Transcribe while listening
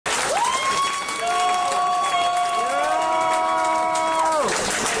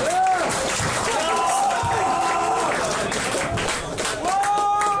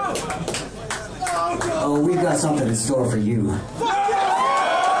in store for you.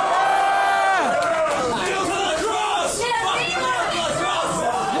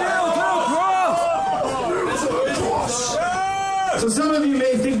 So some of you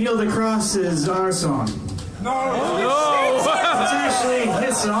may think Kneel to Cross is our song. No! It's actually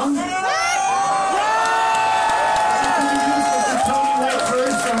his song. It's Tony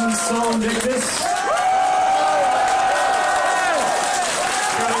Wakeford from Sol Invictus.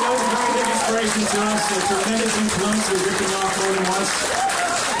 Got a very big inspiration to us, a tremendous influence we've ripping off more than once.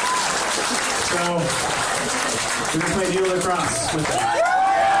 So, we're going to play Kneel to Cross with it.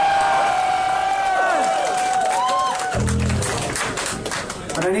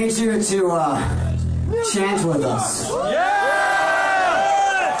 But I need you to chant with us.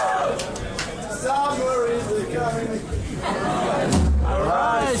 Summer is coming.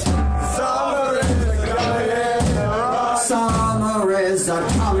 Arise. Summer is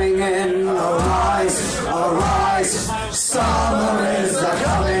coming in. Arise, arise. Summer is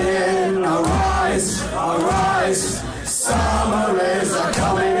coming in. Arise, arise. Summer is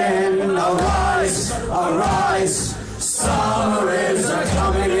coming in. Arise, arise. Summer is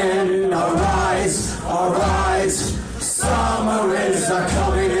coming in. Arise, arise. Summer is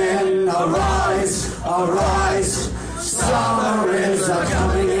coming in. Arise, arise.